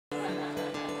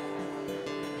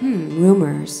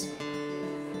Rumors.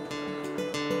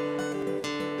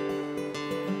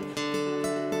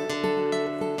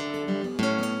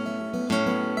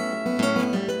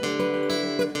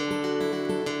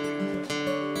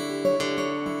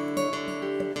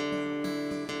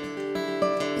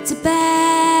 It's a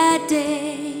bad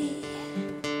day.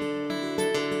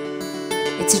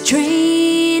 It's a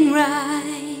train ride.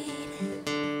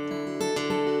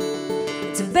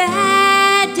 It's a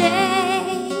bad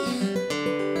day,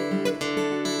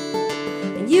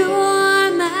 and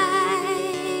you're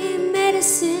my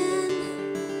medicine.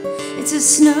 It's a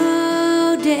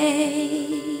snow day.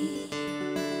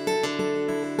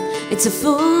 It's a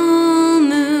full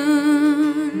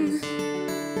moon.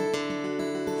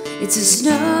 It's a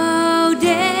snow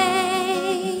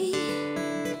day.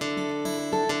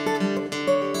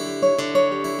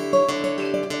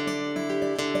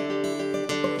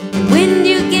 And when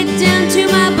you get down to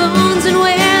my bones, and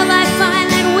where will I find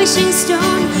that wishing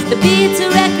stone? The beats, the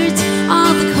records,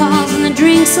 all the calls and the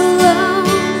drinks alone.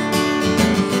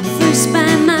 First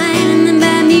by mine and then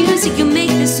by music, you'll make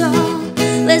this all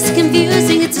less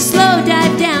confusing. It's a slow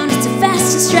dive down, it's a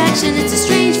fast distraction, it's a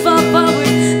strange fall forward,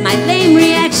 my lame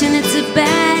reaction. It's a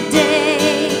bad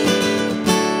day.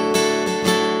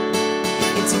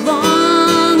 It's a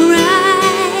long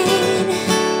ride.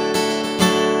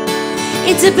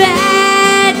 It's a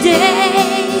bad day.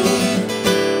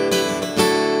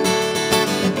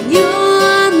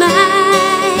 You're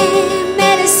my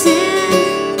medicine.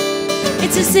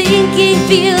 It's a sinking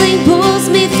feeling pulls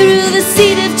me through the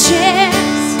seat of chairs.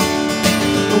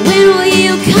 When will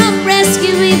you come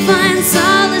rescue me, find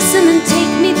solace, and then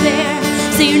take me there?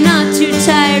 So you're not too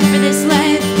tired for this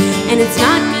life, and it's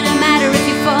not gonna matter if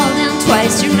you fall down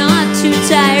twice. You're not too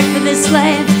tired for this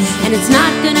life, and it's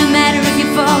not gonna matter if you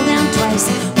fall down twice.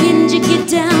 When did you get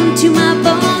down to my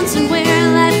bones, and where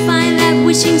will I find that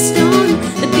wishing stone?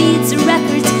 The beats, the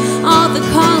records, all the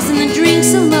calls and the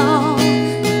drinks alone.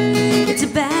 It's a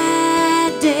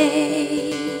bad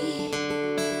day.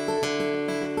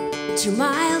 2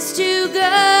 miles to go.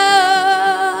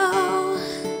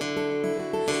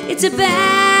 It's a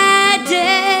bad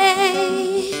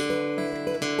day,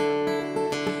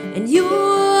 and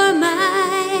you're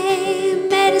my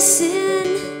medicine.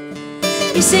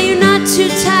 You say you're not too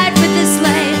tired for this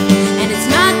life, and it's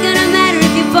not gonna matter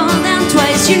if you fall down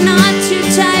twice. You're not too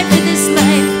tired for this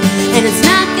life, and it's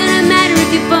not gonna matter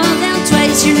if you fall down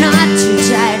twice. You're not too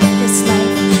tired for this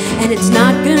life, and it's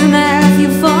not gonna matter if you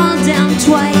fall down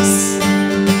twice.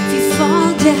 If you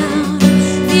fall down,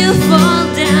 if you fall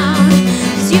down,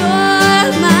 'cause you're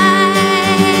my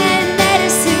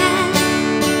medicine.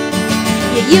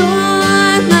 Yeah,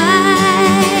 you're my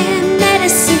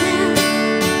medicine.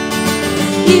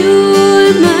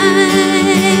 You're my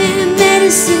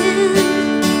medicine.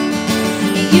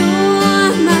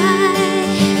 You're my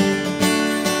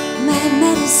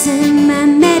medicine, my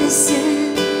medicine.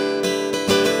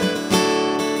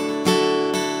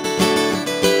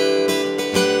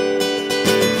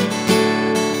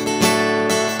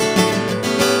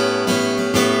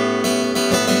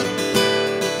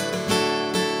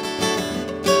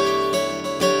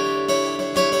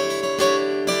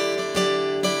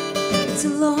 It's a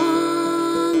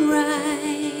long ride.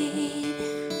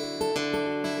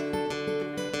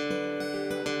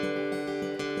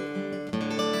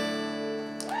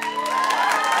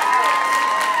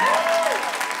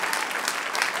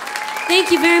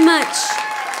 Thank you very much.